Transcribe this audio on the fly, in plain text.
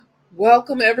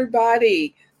Welcome,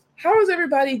 everybody. How is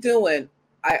everybody doing?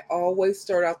 I always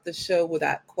start out the show with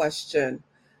that question,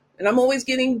 and I'm always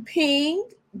getting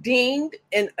pinged, dinged,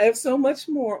 and I have so much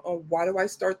more on why do I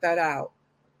start that out.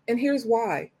 And here's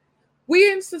why.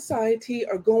 We in society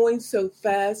are going so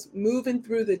fast, moving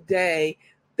through the day,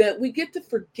 that we get to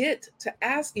forget to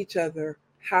ask each other,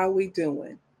 how we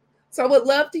doing? So I would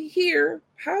love to hear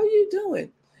how you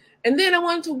doing. And then I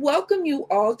wanted to welcome you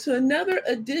all to another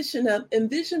edition of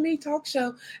Envision Me Talk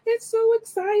Show. It's so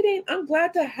exciting. I'm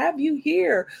glad to have you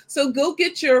here. So go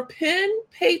get your pen,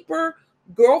 paper,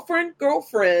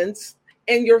 girlfriends,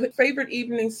 and your favorite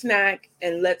evening snack,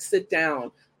 and let's sit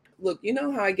down. Look, you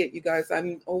know how I get, you guys.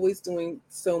 I'm always doing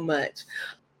so much.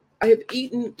 I have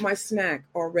eaten my snack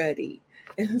already.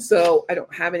 And so I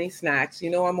don't have any snacks. You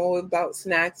know, I'm all about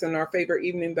snacks and our favorite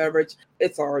evening beverage.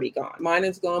 It's already gone. Mine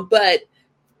is gone, but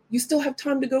you still have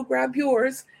time to go grab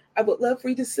yours. I would love for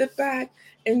you to sit back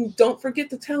and don't forget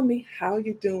to tell me how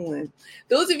you're doing.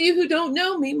 Those of you who don't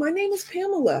know me, my name is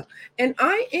Pamela, and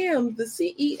I am the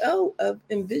CEO of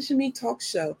Envision Me Talk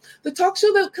Show, the talk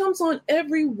show that comes on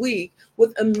every week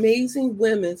with amazing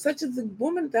women, such as the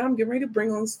woman that I'm getting ready to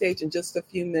bring on stage in just a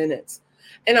few minutes.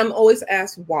 And I'm always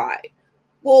asked why.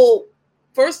 Well,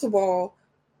 first of all,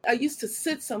 I used to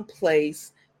sit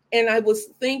someplace and I was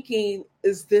thinking,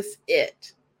 is this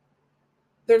it?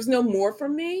 There's no more for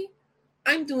me.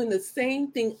 I'm doing the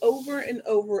same thing over and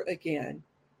over again.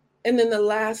 And then the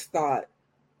last thought,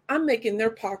 I'm making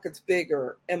their pockets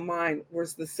bigger and mine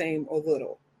was the same or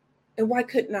little. And why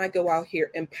couldn't I go out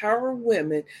here, empower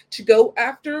women to go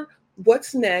after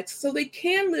what's next so they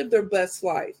can live their best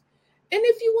life? And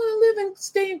if you want to live and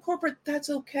stay in corporate, that's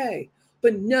okay.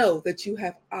 But know that you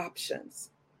have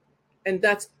options. And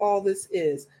that's all this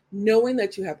is. Knowing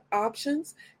that you have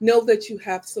options, know that you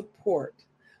have support.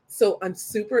 So I'm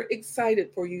super excited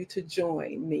for you to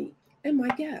join me and my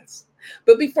guest.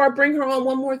 But before I bring her on,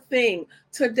 one more thing.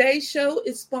 Today's show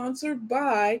is sponsored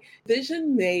by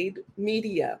Vision Made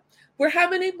Media. We're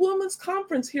having a women's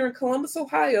conference here in Columbus,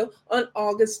 Ohio on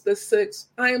August the 6th.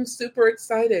 I am super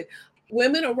excited.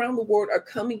 Women around the world are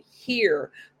coming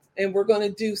here, and we're going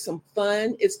to do some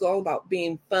fun. It's all about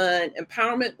being fun.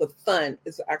 Empowerment with fun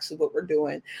is actually what we're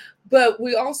doing. But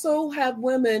we also have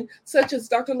women such as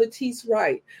Dr. Latice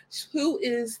Wright, who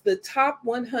is the top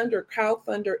 100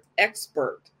 crowdfunder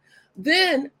expert.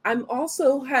 Then I'm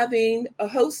also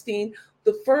hosting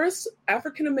the first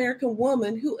African-American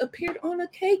woman who appeared on a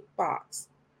cake box.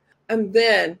 And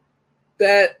then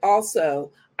that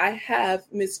also I have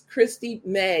Miss Christy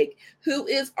Meg, who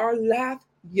is our laugh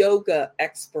yoga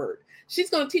expert.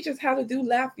 She's going to teach us how to do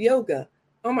laugh yoga.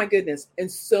 Oh my goodness,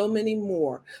 and so many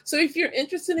more. So if you're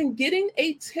interested in getting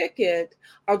a ticket,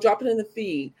 I'll drop it in the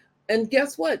feed. And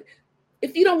guess what?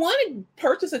 If you don't want to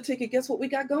purchase a ticket, guess what we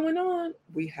got going on?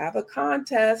 We have a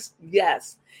contest.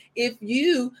 Yes. If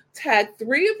you tag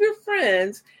 3 of your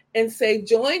friends and say,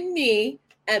 join me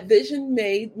at Vision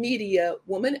Made Media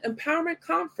Women Empowerment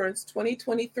Conference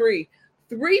 2023,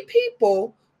 3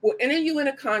 people will enter you in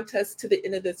a contest to the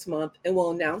end of this month, and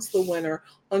we'll announce the winner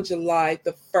on July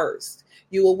the 1st.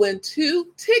 You will win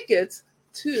 2 tickets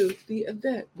to the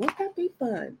event. Won't that be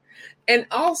fun? And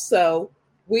also,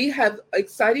 we have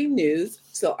exciting news,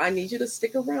 so I need you to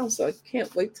stick around. So I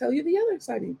can't wait to tell you the other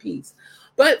exciting piece.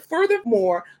 But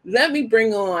furthermore, let me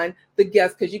bring on the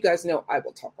guest, because you guys know I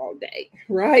will talk all day,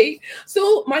 right?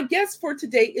 So my guest for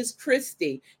today is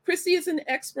Christy. Christy is an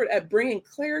expert at bringing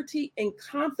clarity and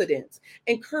confidence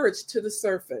and courage to the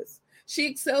surface. She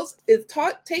excels in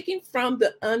taking from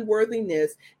the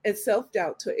unworthiness and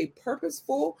self-doubt to a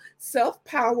purposeful,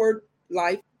 self-powered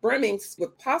life brimming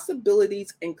with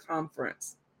possibilities and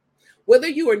confidence. Whether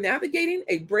you are navigating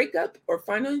a breakup or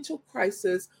financial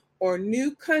crisis or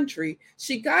new country,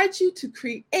 she guides you to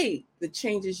create the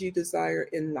changes you desire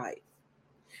in life.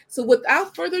 So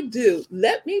without further ado,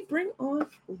 let me bring on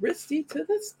Christy to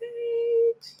the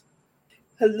stage.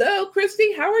 Hello,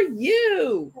 Christy. How are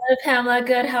you? Hello, Pamela.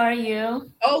 Good. How are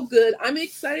you? Oh, good. I'm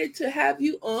excited to have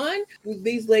you on.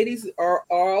 These ladies are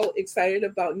all excited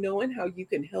about knowing how you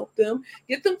can help them,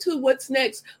 get them to what's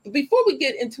next. But before we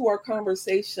get into our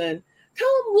conversation,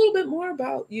 tell them a little bit more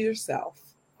about yourself.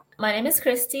 My name is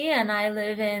Christy, and I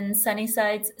live in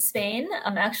Sunnyside, Spain.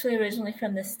 I'm actually originally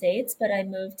from the States, but I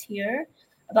moved here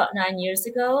about 9 years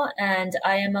ago, and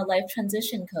I am a life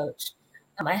transition coach.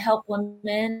 I help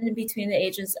women between the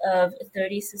ages of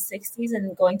 30s to 60s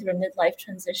and going through a midlife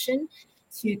transition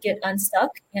to get unstuck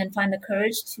and find the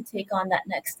courage to take on that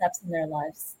next steps in their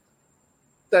lives.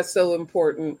 That's so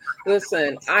important.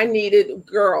 Listen, I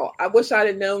wish I'd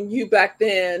have known you back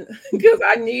then because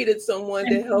I needed someone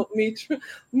to help me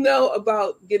know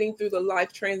about getting through the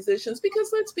life transitions.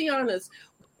 Because let's be honest,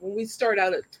 when we start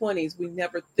out at 20s, we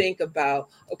never think about,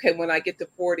 okay, when I get to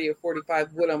 40 or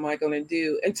 45, what am I going to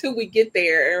do? Until we get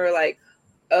there and we're like,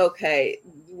 okay,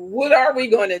 what are we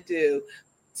going to do?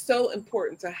 So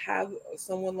important to have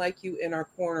someone like you in our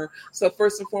corner. So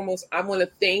first and foremost, I want to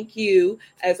thank you,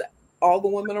 as all the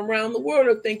women around the world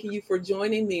are thanking you for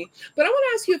joining me. But I want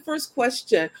to ask you a first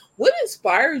question. What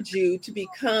inspired you to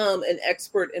become an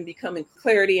expert in becoming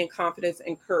clarity and confidence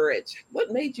and courage?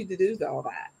 What made you to do all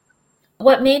that?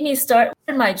 What made me start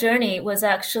my journey was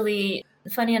actually,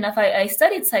 funny enough, I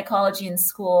studied psychology in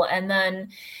school. And then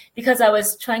because I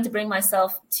was trying to bring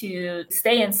myself to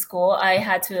stay in school, I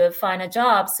had to find a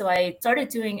job. So I started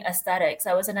doing aesthetics.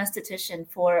 I was an esthetician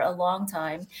for a long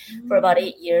time, for about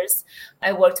 8 years.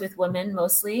 I worked with women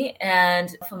mostly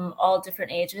and from all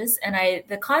different ages. And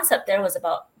the concept there was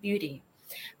about beauty,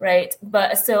 right?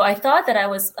 But so I thought that I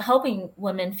was helping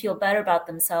women feel better about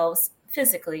themselves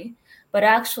physically, but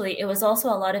actually it was also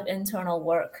a lot of internal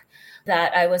work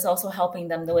that I was also helping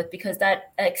them with, because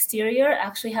that exterior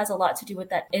actually has a lot to do with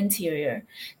that interior.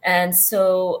 And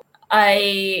so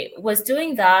I was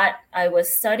doing that. I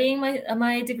was studying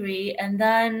my degree. And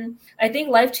then I think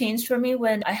life changed for me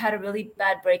when I had a really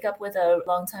bad breakup with a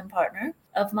longtime partner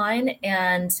of mine.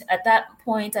 And at that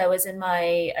point,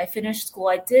 I finished school.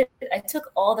 I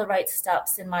took all the right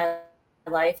steps in my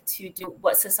life to do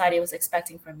what society was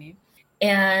expecting from me.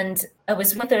 And I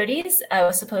was in my 30s. I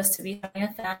was supposed to be having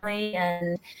a family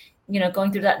and,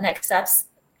 going through that next steps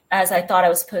as I thought I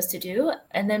was supposed to do.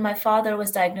 And then my father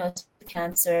was diagnosed with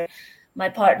cancer. My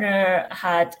partner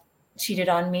had cheated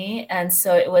on me. And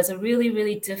so it was a really,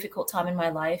 really difficult time in my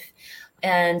life.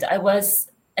 And I was,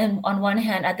 and on one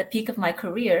hand, at the peak of my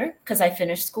career, because I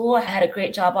finished school. I had a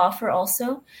great job offer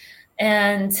also.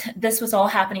 And this was all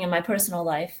happening in my personal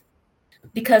life.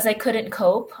 Because I couldn't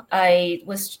cope, I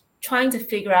was trying to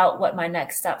figure out what my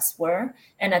next steps were.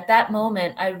 And at that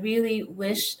moment, I really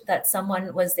wished that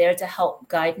someone was there to help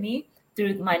guide me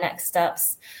through my next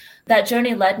steps. That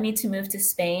journey led me to move to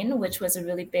Spain, which was a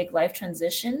really big life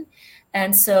transition.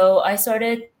 And so I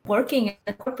started working in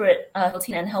the corporate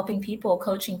team and helping people,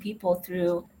 coaching people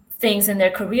through things in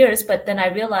their careers. But then I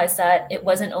realized that it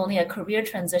wasn't only a career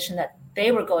transition that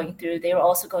they were going through. They were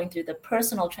also going through the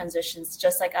personal transitions,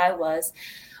 just like I was.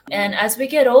 And as we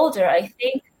get older, I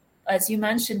think, as you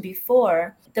mentioned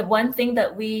before, the one thing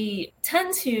that we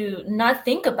tend to not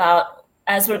think about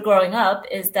as we're growing up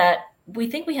is that we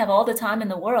think we have all the time in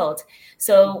the world.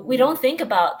 So we don't think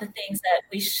about the things that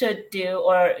we should do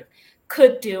or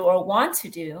could do or want to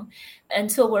do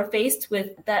until we're faced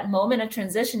with that moment of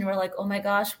transition. We're like, oh my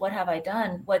gosh, what have I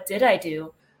done? What did I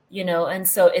do? And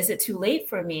so is it too late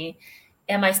for me?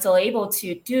 Am I still able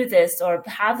to do this or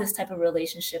have this type of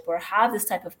relationship or have this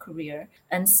type of career?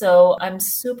 And so I'm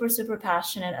super, super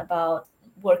passionate about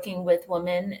working with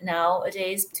women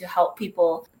nowadays to help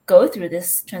people go through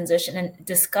this transition and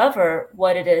discover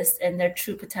what it is and their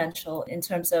true potential in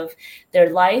terms of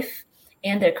their life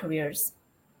and their careers.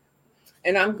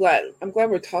 And I'm glad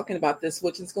we're talking about this,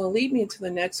 which is going to lead me into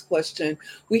the next question.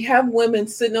 We have women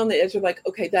sitting on the edge of like,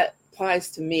 okay, that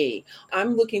applies to me.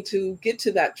 I'm looking to get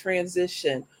to that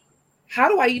transition. How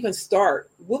do I even start?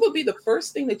 What would be the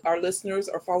first thing that our listeners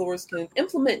or followers can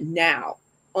implement now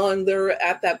on their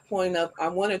at that point of I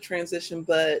want to transition,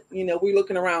 but we're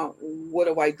looking around, what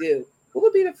do I do? What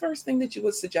would be the first thing that you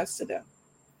would suggest to them?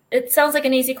 It sounds like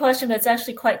an easy question, but it's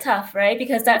actually quite tough, right?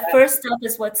 Because that first step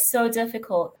is what's so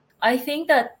difficult. I think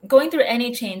that going through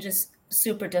any change is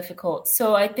super difficult.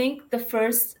 So I think the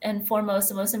first and foremost,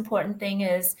 the most important thing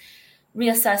is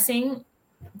reassessing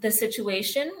the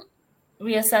situation,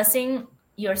 reassessing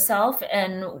yourself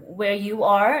and where you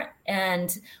are,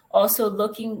 and also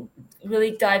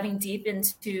really diving deep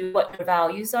into what your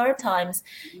values are. Times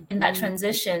in that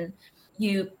transition,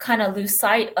 you kind of lose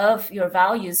sight of your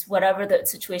values, whatever the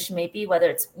situation may be, whether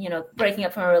it's, breaking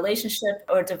up from a relationship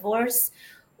or divorce,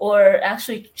 or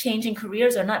actually changing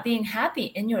careers or not being happy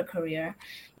in your career.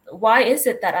 Why is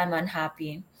it that I'm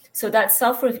unhappy? So that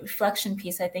self-reflection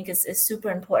piece, I think, is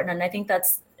super important. And I think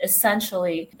that's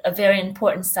essentially a very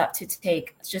important step to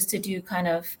take, just to do kind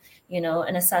of,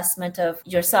 an assessment of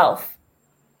yourself.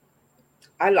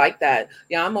 I like that.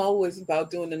 Yeah, I'm always about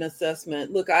doing an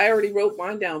assessment. Look, I already wrote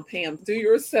mine down, Pam. Do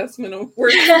your assessment on where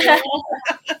you're at.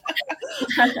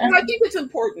 And I think it's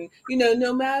important,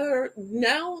 no matter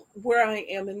now where I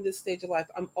am in this stage of life,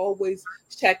 I'm always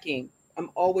checking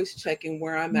I'm always checking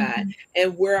where I'm at Mhm.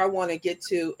 and where I want to get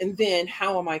to. And then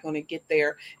how am I going to get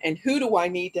there? And who do I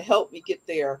need to help me get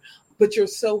there? But you're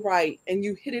so right. And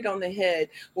you hit it on the head.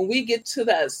 When we get to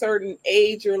that certain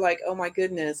age, you're like, oh my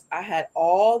goodness, I had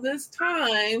all this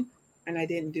time and I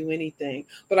didn't do anything.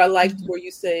 But I liked Mhm. where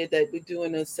you say that we do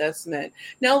an assessment.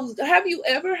 Now, have you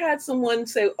ever had someone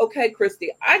say, okay, Christy,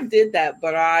 I did that,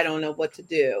 but I don't know what to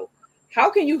do?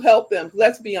 How can you help them?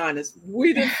 Let's be honest.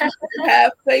 We just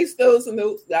have faced those, and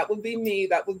those, that would be me.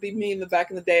 That would be me in the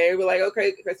back in the day. We're like,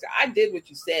 okay, Christy, I did what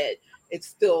you said. It's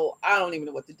still, I don't even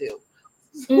know what to do.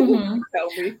 So Mhm.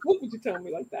 what would you tell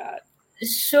me like that?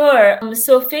 Sure.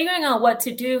 So figuring out what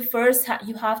to do first,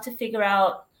 you have to figure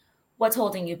out what's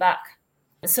holding you back.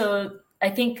 So I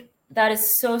think that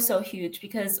is so, so huge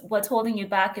because what's holding you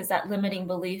back is that limiting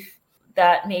belief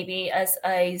that maybe, as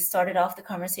I started off the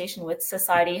conversation with,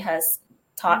 society has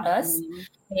taught us, Mhm,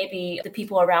 maybe the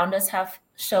people around us have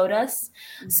showed us.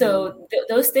 mhm, So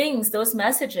those things, those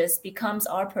messages becomes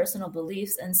our personal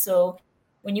beliefs. And so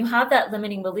when you have that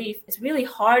limiting belief, it's really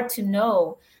hard to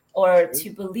know or true. to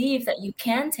believe that you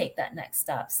can take that next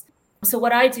steps. So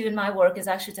what I do in my work is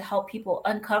actually to help people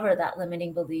uncover that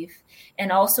limiting belief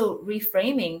and also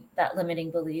reframing that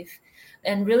limiting belief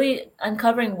and really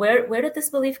uncovering where did this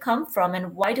belief come from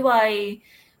and why do I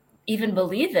even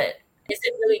believe it? Is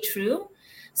it really true?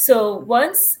 So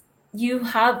once you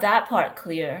have that part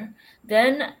clear,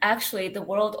 then actually the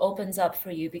world opens up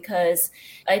for you because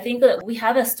I think that we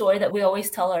have a story that we always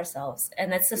tell ourselves,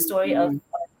 and that's the story of Mhm,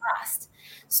 our past.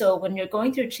 So when you're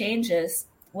going through changes,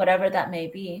 whatever that may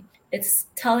be, it's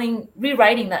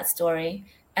rewriting that story.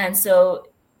 And so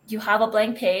you have a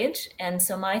blank page. And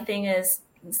so my thing is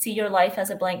see your life as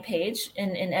a blank page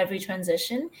in every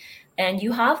transition. And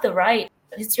you have the right.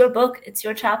 It's your book, it's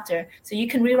your chapter, so you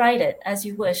can rewrite it as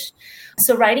you wish.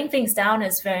 So writing things down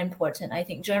is very important. I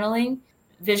think journaling,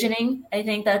 visioning, I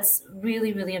think that's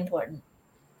really, really important.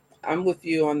 I'm with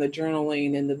you on the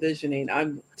journaling and the visioning.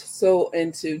 I'm so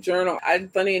into journal. I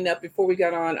funny enough, before we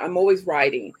got on, I'm always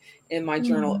writing in my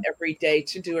journal Mhm. every day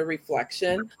to do a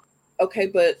reflection. Okay,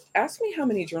 but ask me how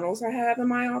many journals I have in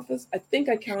my office. I think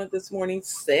I counted this morning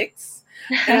 6.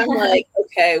 And I'm like,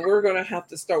 okay, we're gonna have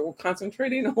to start. We're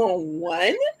concentrating on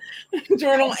one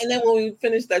journal, and then when we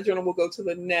finish that journal, we'll go to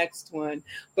the next one.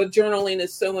 But journaling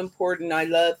is so important. I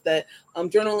love that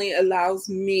journaling allows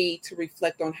me to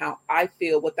reflect on how I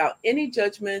feel without any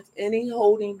judgment, any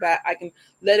holding back. I can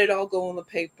let it all go on the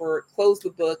paper, close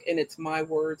the book, and it's my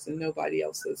words and nobody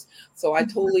else's. So I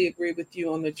totally agree with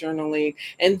you on the journaling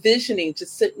and visioning,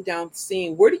 just sitting down,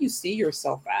 seeing where do you see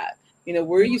yourself at? You know,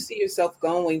 where you see yourself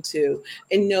going to,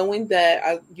 and knowing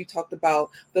that you talked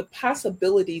about the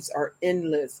possibilities are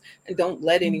endless, and don't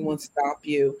let anyone stop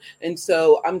you. And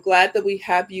so I'm glad that we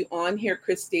have you on here,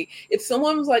 Christy. If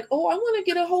someone was like, oh, I want to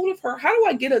get a hold of her, how do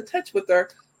I get in touch with her?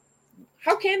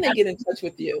 How can they get in touch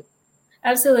with you?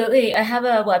 Absolutely. I have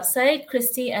a website,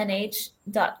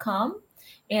 christynh.com.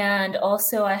 And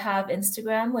also I have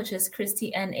Instagram, which is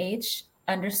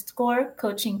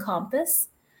christynh_coaching compass.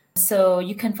 So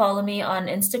you can follow me on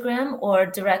Instagram or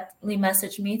directly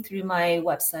message me through my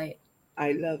website.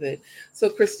 I love it. So,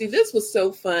 Christy, this was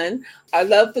so fun. I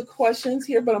love the questions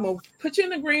here, but I'm going to put you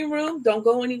in the green room. Don't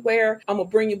go anywhere. I'm going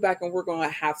to bring you back and we're going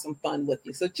to have some fun with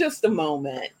you. So, just a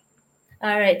moment.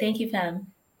 All right. Thank you,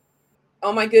 Pam.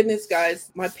 Oh my goodness,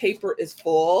 guys, my paper is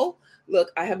full.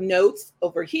 Look, I have notes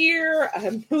over here. I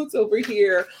have notes over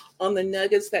here on the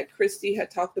nuggets that Christy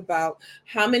had talked about.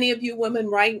 How many of you women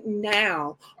right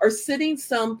now are sitting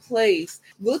someplace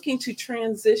looking to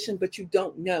transition, but you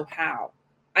don't know how?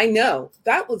 I know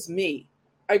that was me.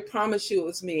 I promise you it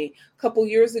was me. A couple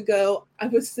years ago, I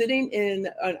was sitting in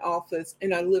an office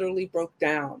and I literally broke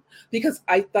down because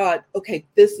I thought, okay,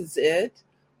 this is it.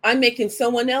 I'm making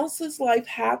someone else's life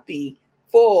happy,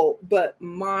 full, but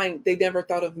mine, they never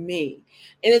thought of me.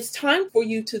 And it's time for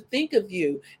you to think of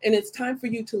you, and it's time for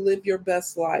you to live your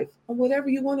best life on whatever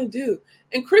you want to do.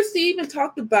 And Christy even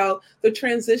talked about the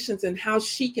transitions and how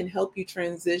she can help you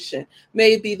transition.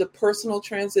 May it be the personal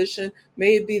transition,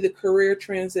 may it be the career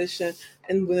transition,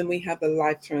 and then we have the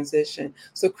life transition.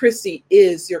 So Christy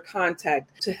is your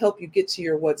contact to help you get to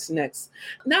your what's next.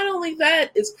 Not only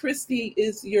that, is Christy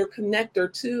is your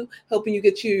connector to helping you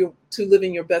get you to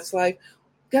living your best life.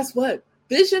 Guess what?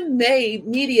 Vision Made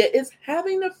Media is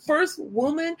having the first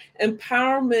woman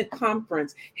empowerment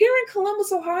conference here in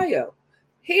Columbus, Ohio.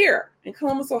 Here in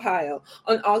Columbus, Ohio,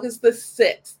 on August the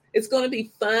 6th. It's going to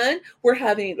be fun. We're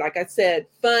having, like I said,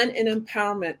 fun and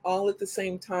empowerment all at the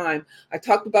same time. I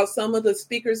talked about some of the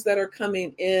speakers that are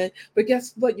coming in, but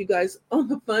guess what, you guys? On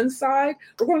the fun side,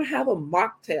 we're going to have a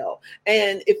mocktail.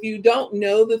 And if you don't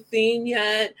know the theme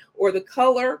yet or the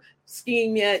color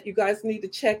scheme yet, you guys need to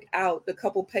check out the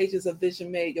couple pages of Vision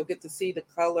Made. You'll get to see the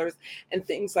colors and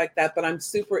things like that. But I'm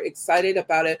super excited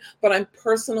about it. But I'm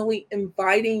personally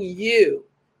inviting you,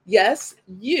 yes,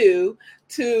 you,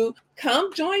 to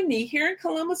come join me here in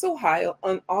Columbus, Ohio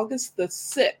on August the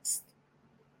 6th.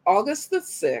 August the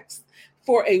 6th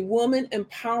for a woman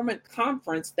empowerment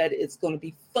conference that is going to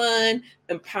be fun,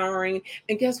 empowering.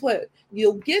 And guess what?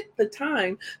 You'll get the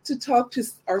time to talk to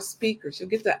our speakers. You'll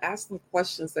get to ask them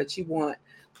questions that you want.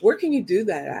 Where can you do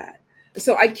that at?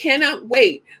 So I cannot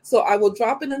wait. So I will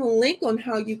drop it in a link on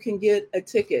how you can get a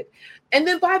ticket. And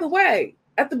then, by the way,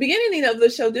 at the beginning of the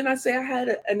show, didn't I say I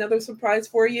had another surprise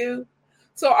for you?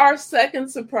 So our second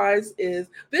surprise is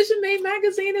Vision Made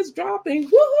magazine is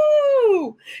dropping.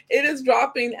 Woohoo! It is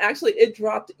dropping. Actually, it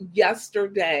dropped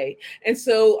yesterday. And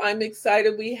so I'm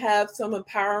excited. We have some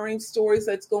empowering stories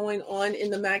that's going on in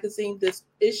the magazine this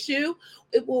issue.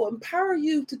 It will empower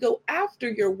you to go after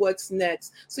your what's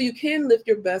next so you can live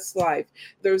your best life.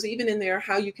 There's even in there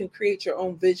how you can create your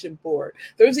own vision board.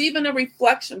 There's even a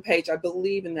reflection page. I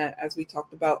believe in that, as we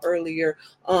talked about earlier,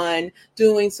 on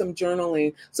doing some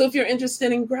journaling. So if you're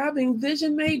interested in grabbing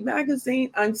Vision Made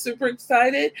magazine, I'm super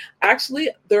excited. Actually,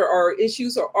 there are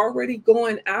issues are already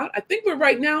going out. I think we're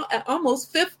right now at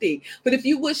almost 50. But if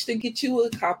you wish to get you a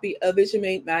copy of Vision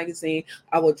Made magazine,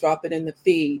 I will drop it in the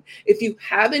feed. If you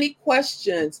have any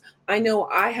questions, I know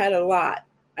I had a lot,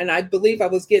 and I believe I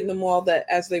was getting them all that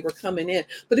as they were coming in.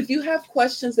 But if you have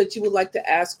questions that you would like to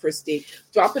ask Christy,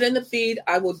 drop it in the feed.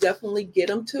 I will definitely get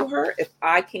them to her. If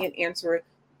I can't answer it,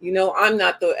 you know, I'm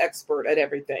not the expert at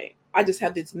everything. I just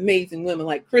have these amazing women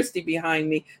like Christy behind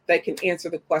me that can answer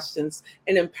the questions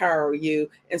and empower you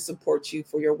and support you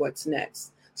for your what's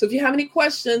next. So if you have any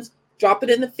questions, drop it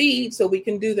in the feed so we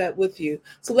can do that with you.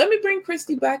 So let me bring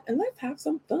Christy back and let's have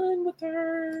some fun with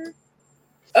her.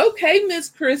 Okay, Miss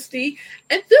Christy.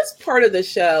 And this part of the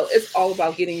show is all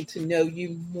about getting to know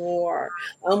you more.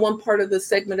 One part of the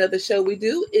segment of the show we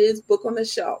do is Book on the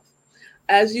Shelf.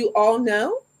 As you all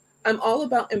know, I'm all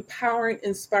about empowering,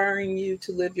 inspiring you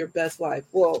to live your best life.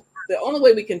 Well, the only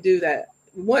way we can do that,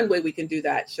 one way we can do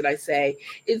that, should I say,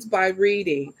 is by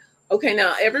reading. Okay,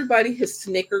 now everybody has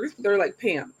snickers. They're like,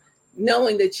 Pam,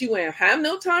 knowing that you ain't have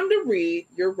no time to read,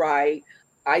 you're right.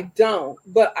 I don't,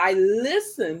 but I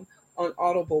listen on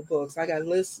Audible books. I got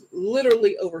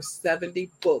literally over 70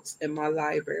 books in my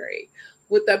library.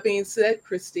 With that being said,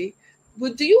 Christy,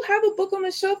 do you have a book on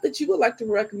the shelf that you would like to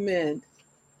recommend?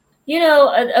 You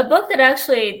know, a book that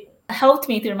actually helped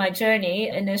me through my journey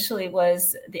initially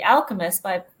was The Alchemist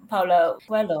by Paulo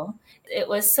Coelho. It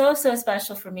was so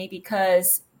special for me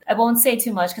because I won't say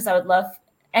too much because I would love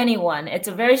anyone. It's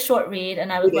a very short read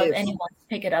and I would love anyone to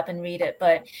pick it up and read it.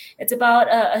 But it's about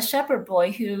a shepherd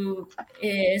boy who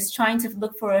is trying to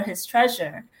look for his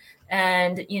treasure.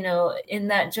 And, you know, in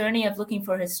that journey of looking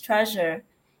for his treasure,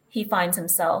 he finds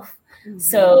himself. Mm-hmm.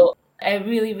 So I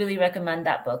really recommend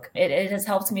that book. It has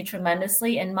helped me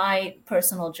tremendously in my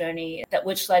personal journey,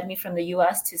 which led me from the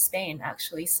US to Spain,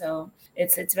 actually. So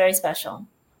it's very special.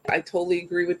 I totally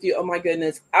agree with you. Oh, my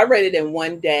goodness. I read it in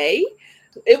one day.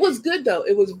 It was good, though.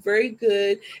 It was very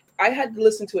good. I had to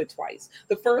listen to it twice.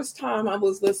 The first time I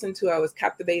was listening to it, I was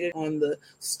captivated on the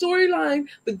storyline.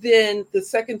 But then the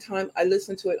second time I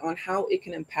listened to it on how it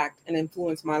can impact and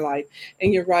influence my life.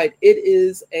 And you're right. It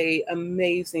is an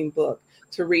amazing book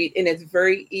to read. And it's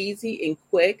very easy and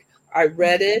quick. I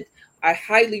read it. I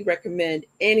highly recommend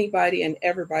anybody and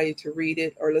everybody to read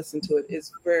it or listen to it.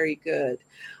 It's very good.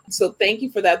 So thank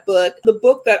you for that book. The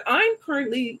book that I'm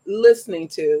currently listening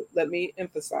to, let me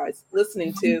emphasize,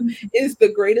 listening to, is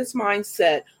The Greatest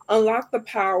Mindset, Unlock the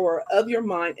Power of Your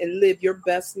Mind and Live Your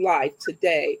Best Life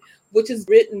Today, which is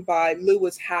written by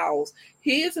Lewis Howes.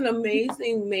 He is an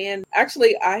amazing man.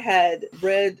 Actually, I had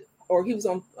read, or he was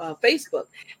on Facebook,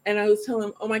 and I was telling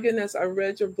him, oh my goodness, I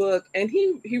read your book. And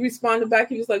he responded back.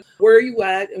 He was like, where are you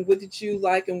at? And what did you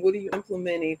like? And what are you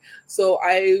implementing? So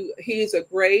he is a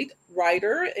great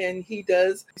writer and he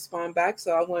does respond back.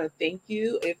 So I want to thank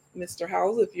you. If Mr.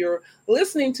 Howes, if you're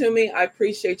listening to me, I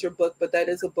appreciate your book, but that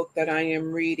is a book that I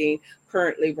am reading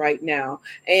currently right now.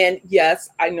 And yes,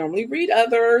 I normally read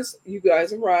others. You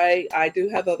guys are right. I do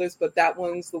have others, but that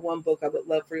one's the one book I would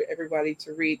love for everybody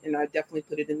to read. And I definitely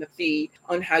put it in the feed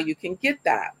on how you can get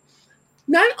that.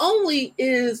 Not only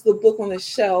is the book on the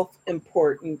shelf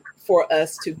important for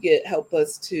us to help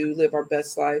us to live our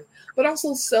best life, but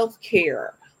also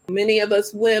self-care. Many of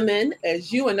us women,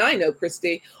 as you and I know,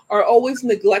 Christy, are always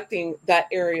neglecting that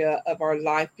area of our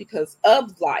life because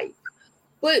of life.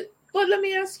 But let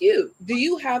me ask you, do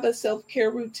you have a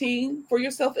self-care routine for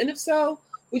yourself? And if so,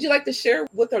 would you like to share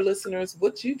with our listeners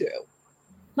what you do?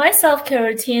 My self-care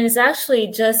routine is actually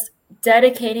just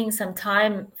dedicating some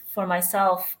time for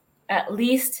myself, at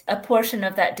least a portion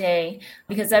of that day,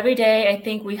 because every day I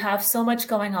think we have so much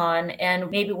going on, and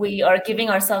maybe we are giving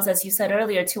ourselves, as you said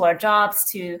earlier, to our jobs,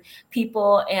 to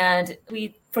people, and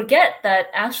we forget that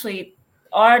actually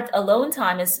our alone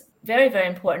time is very, very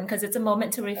important because it's a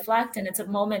moment to reflect and it's a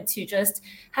moment to just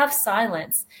have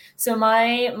silence. So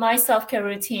my self-care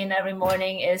routine every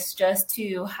morning is just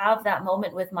to have that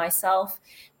moment with myself,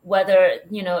 whether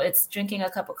it's drinking a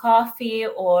cup of coffee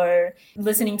or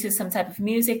listening to some type of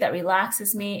music that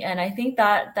relaxes me. And I think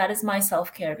that is my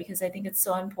self-care, because I think it's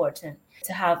so important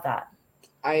to have that.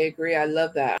 I agree. I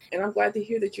love that. And I'm glad to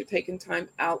hear that you're taking time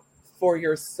out for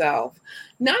yourself.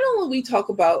 Not only we talk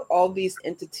about all these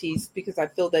entities because I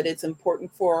feel that it's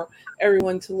important for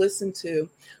everyone to listen to,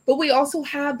 but we also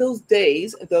have those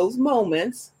days, those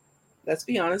moments, let's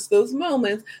be honest, those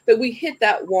moments that we hit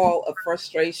that wall of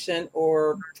frustration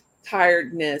or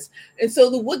tiredness. And so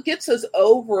what gets us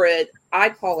over it, I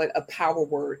call it a power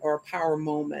word or a power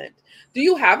moment. Do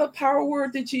you have a power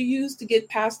word that you use to get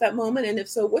past that moment? And if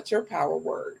so, what's your power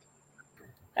word?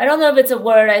 I don't know if it's a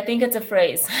word. I think it's a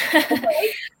phrase.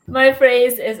 My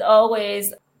phrase is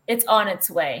always, it's on its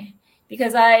way,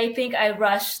 because I think I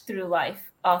rush through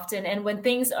life often. And when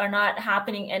things are not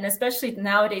happening, and especially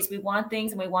nowadays, we want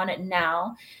things and we want it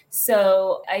now.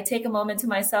 So I take a moment to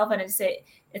myself and I say,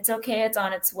 it's okay, it's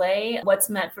on its way. What's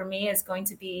meant for me is going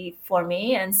to be for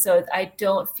me. And so I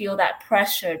don't feel that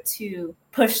pressure to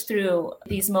push through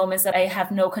these moments that I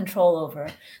have no control over.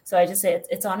 So I just say,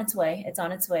 it's on its way, it's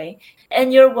on its way.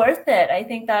 And you're worth it. I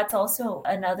think that's also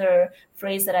another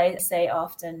phrase that I say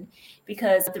often,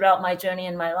 because throughout my journey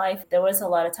in my life, there was a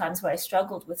lot of times where I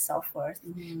struggled with self-worth.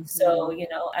 Mm-hmm. So,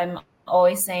 I'm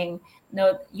always saying,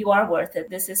 no, you are worth it.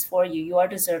 This is for you. You are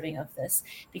deserving of this,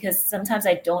 because sometimes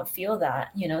I don't feel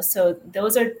that, so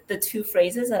those are the two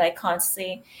phrases that I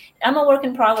constantly, I'm a work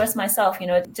in progress myself,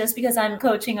 just because I'm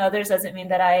coaching others doesn't mean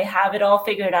that I have it all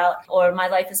figured out or my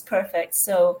life is perfect.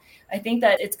 So I think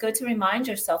that it's good to remind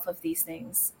yourself of these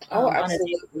things. Oh,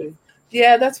 absolutely.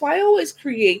 Yeah, that's why I always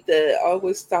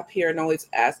always stop here and always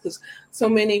ask, because so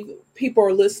many people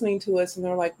are listening to us and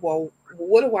they're like, well,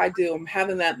 what do I do? I'm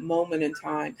having that moment in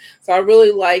time. So I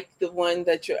really like the one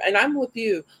that and I'm with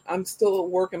you. I'm still a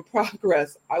work in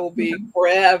progress. I will be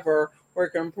forever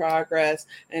work in progress.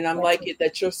 And I'm like it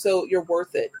that you're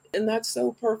worth it. And that's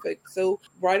so perfect. So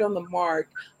right on the mark.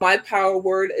 My power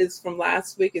word is from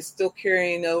last week, is still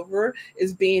carrying over,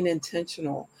 is being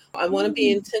intentional. I want to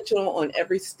be intentional on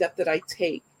every step that I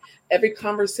take, every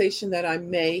conversation that I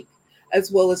make,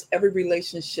 as well as every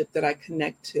relationship that I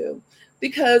connect to.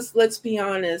 Because let's be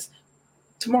honest,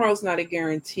 tomorrow's not a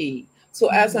guarantee. So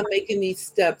as I'm making these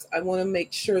steps, I want to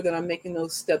make sure that I'm making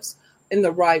those steps in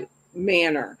the right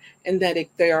manner, and that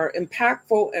they are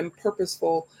impactful and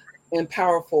purposeful and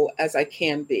powerful as I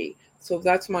can be. So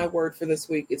that's my word for this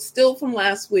week. It's still from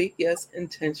last week. Yes,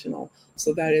 intentional.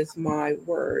 So that is my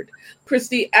word.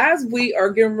 Christy, as we are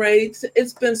getting ready,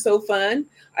 it's been so fun.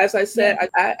 As I said,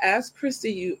 I asked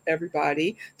Christy, you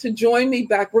everybody, to join me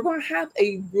back. We're going to have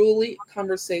a really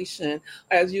conversation.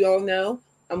 As you all know,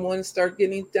 I'm going to start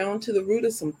getting down to the root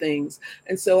of some things.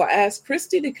 And so I asked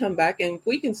Christy to come back and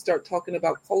we can start talking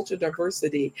about culture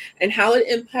diversity and how it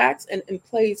impacts and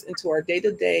plays into our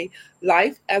day-to-day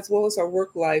life as well as our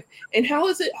work life. And how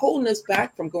is it holding us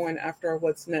back from going after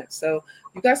what's next? So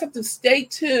you guys have to stay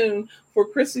tuned for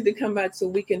Christy to come back so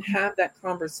we can have that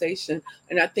conversation.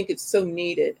 And I think it's so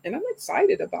needed. And I'm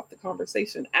excited about the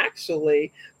conversation,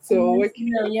 actually. So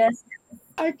yes.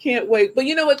 I can't wait. But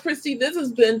you know what, Christy, this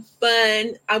has been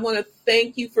fun. I want to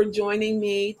thank you for joining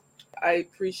me. I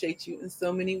appreciate you in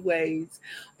so many ways.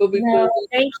 But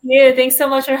thank you. Thanks so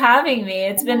much for having me.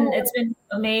 It's been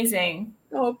amazing.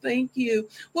 Oh, thank you.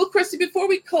 Well, Christy, before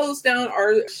we close down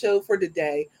our show for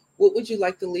today, what would you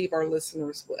like to leave our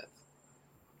listeners with?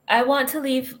 I want to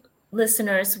leave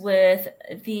listeners with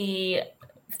the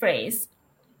phrase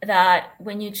that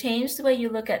when you change the way you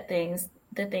look at things,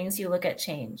 the things you look at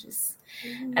changes.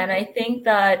 Mm-hmm. And I think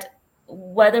that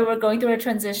whether we're going through a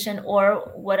transition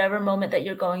or whatever moment that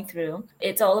you're going through,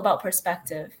 it's all about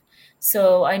perspective.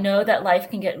 So I know that life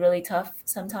can get really tough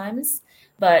sometimes,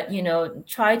 but,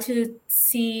 try to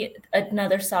see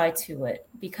another side to it,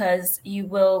 because you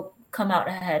will come out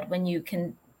ahead when you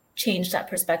can change that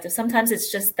perspective. Sometimes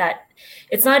it's just that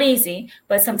it's not easy,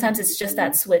 but sometimes it's just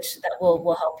that switch that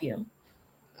will help you.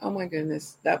 Oh my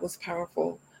goodness, that was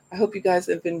powerful. I hope you guys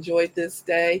have enjoyed this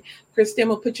day. Christy, I'm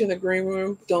going to put you in the green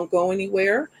room. Don't go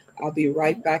anywhere. I'll be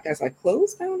right back as I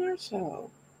close down our show.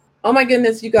 Oh my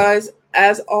goodness, you guys,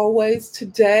 as always,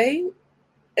 today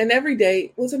and every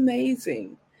day was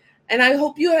amazing. And I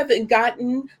hope you haven't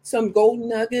gotten some gold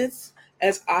nuggets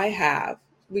as I have.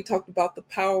 We talked about the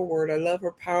power word. I love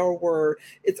her power word.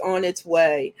 It's on its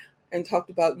way. And talked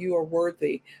about you are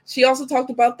worthy. She also talked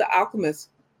about The Alchemist.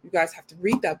 You guys have to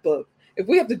read that book. If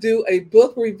we have to do a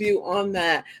book review on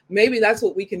that, maybe that's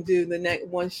what we can do the next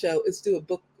one show is do a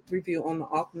book review on The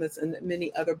Alchemist and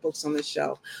many other books on the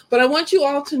shelf. But I want you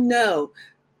all to know,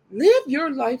 live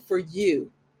your life for you.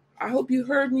 I hope you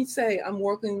heard me say I'm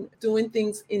doing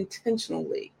things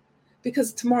intentionally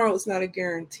because tomorrow is not a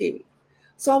guarantee.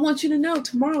 So I want you to know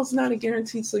tomorrow's not a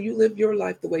guarantee. So you live your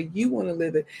life the way you want to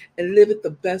live it and live it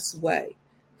the best way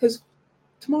because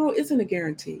tomorrow isn't a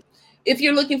guarantee. If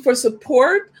you're looking for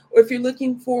support or if you're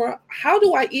looking for how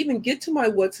do I even get to my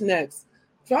what's next,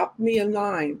 drop me a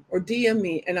line or DM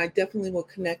me and I definitely will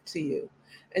connect to you.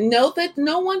 And know that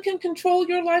no one can control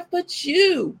your life but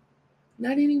you,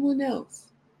 not anyone else.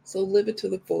 So live it to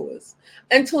the fullest.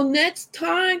 Until next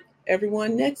time,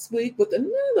 everyone, next week with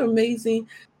another amazing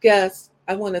guest.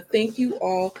 I want to thank you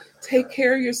all. Take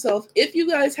care of yourself. If you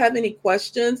guys have any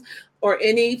questions or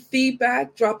any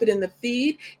feedback, drop it in the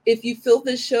feed. If you feel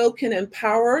this show can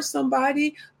empower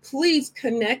somebody, please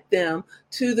connect them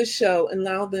to the show and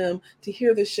allow them to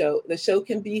hear the show. The show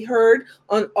can be heard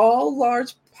on all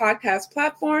large podcast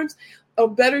platforms. Or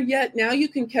better yet, now you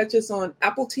can catch us on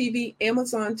Apple TV,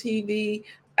 Amazon TV,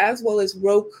 as well as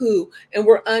Roku, and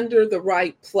we're under the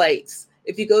right place.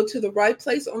 If you go to the right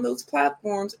place on those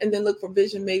platforms and then look for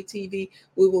Vision Made TV,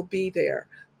 we will be there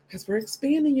because we're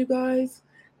expanding, you guys.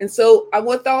 And so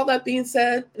with all that being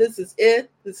said, this is it.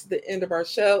 This is the end of our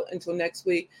show. Until next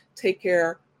week, take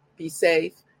care, be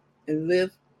safe, and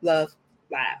live, love,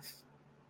 laugh.